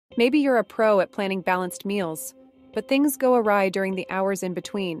Maybe you're a pro at planning balanced meals, but things go awry during the hours in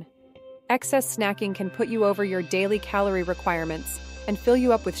between. Excess snacking can put you over your daily calorie requirements and fill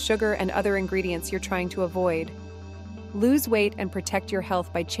you up with sugar and other ingredients you're trying to avoid. Lose weight and protect your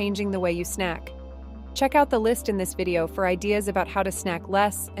health by changing the way you snack. Check out the list in this video for ideas about how to snack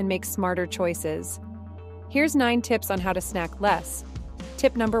less and make smarter choices. Here's 9 tips on how to snack less.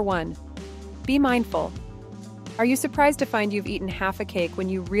 Tip number 1. Be mindful. Are you surprised to find you've eaten half a cake when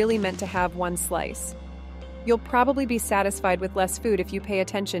you really meant to have one slice? You'll probably be satisfied with less food if you pay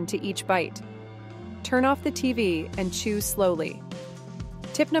attention to each bite. Turn off the TV and chew slowly.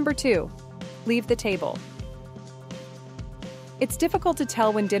 Tip number 2. Leave the table. It's difficult to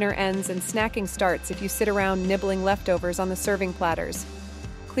tell when dinner ends and snacking starts if you sit around nibbling leftovers on the serving platters.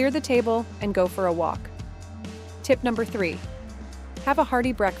 Clear the table and go for a walk. Tip number 3. Have a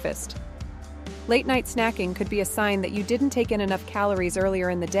hearty breakfast. Late-night snacking could be a sign that you didn't take in enough calories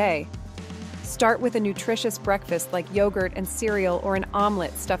earlier in the day. Start with a nutritious breakfast like yogurt and cereal or an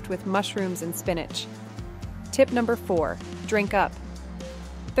omelet stuffed with mushrooms and spinach. Tip number 4. Drink up.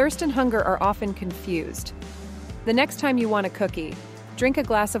 Thirst and hunger are often confused. The next time you want a cookie, drink a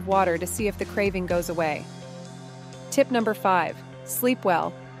glass of water to see if the craving goes away. Tip number 5. Sleep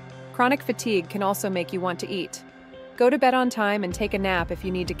well. Chronic fatigue can also make you want to eat. Go to bed on time and take a nap if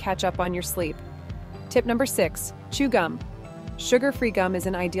you need to catch up on your sleep. Tip number 6. Chew gum. Sugar-free gum is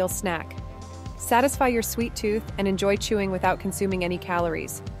an ideal snack. Satisfy your sweet tooth and enjoy chewing without consuming any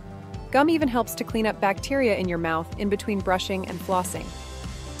calories. Gum even helps to clean up bacteria in your mouth in between brushing and flossing.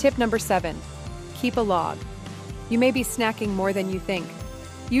 Tip number 7. Keep a log. You may be snacking more than you think.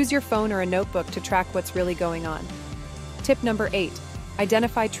 Use your phone or a notebook to track what's really going on. Tip number 8.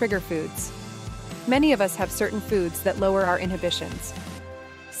 Identify trigger foods. Many of us have certain foods that lower our inhibitions.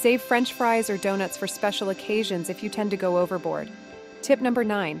 Save French fries or donuts for special occasions if you tend to go overboard. Tip number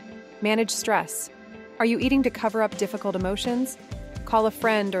 9. Manage stress. Are you eating to cover up difficult emotions? Call a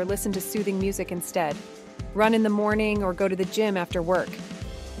friend or listen to soothing music instead. Run in the morning or go to the gym after work.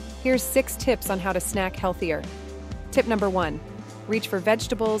 Here's 6 tips on how to snack healthier. Tip number 1. Reach for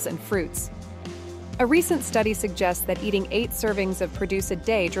vegetables and fruits. A recent study suggests that eating 8 servings of produce a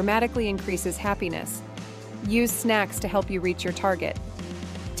day dramatically increases happiness. Use snacks to help you reach your target.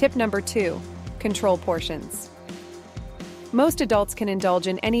 Tip number 2. Control portions. Most adults can indulge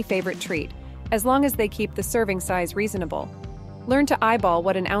in any favorite treat, as long as they keep the serving size reasonable. Learn to eyeball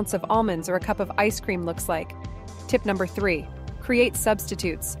what an ounce of almonds or a cup of ice cream looks like. Tip number 3. Create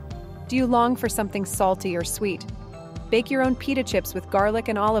substitutes. Do you long for something salty or sweet? Bake your own pita chips with garlic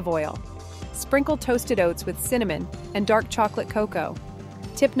and olive oil. Sprinkle toasted oats with cinnamon and dark chocolate cocoa.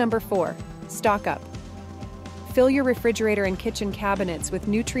 Tip number 4. Stock up. Fill your refrigerator and kitchen cabinets with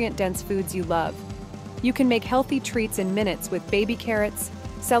nutrient-dense foods you love. You can make healthy treats in minutes with baby carrots,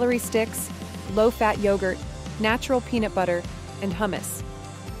 celery sticks, low-fat yogurt, natural peanut butter, and hummus.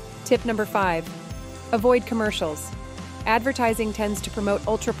 Tip number 5. Avoid commercials. Advertising tends to promote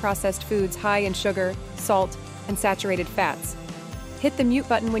ultra-processed foods high in sugar, salt, and saturated fats. Hit the mute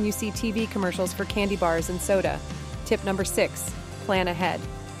button when you see TV commercials for candy bars and soda. Tip number 6. Plan ahead.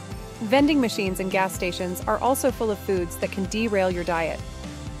 Vending machines and gas stations are also full of foods that can derail your diet.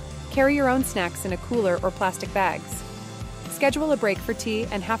 Carry your own snacks in a cooler or plastic bags. Schedule a break for tea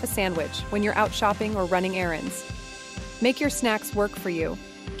and half a sandwich when you're out shopping or running errands. Make your snacks work for you,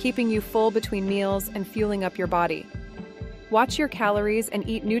 keeping you full between meals and fueling up your body. Watch your calories and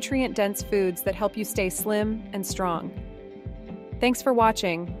eat nutrient-dense foods that help you stay slim and strong. Thanks for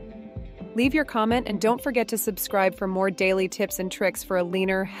watching. Leave your comment and don't forget to subscribe for more daily tips and tricks for a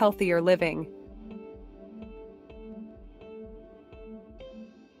leaner, healthier living.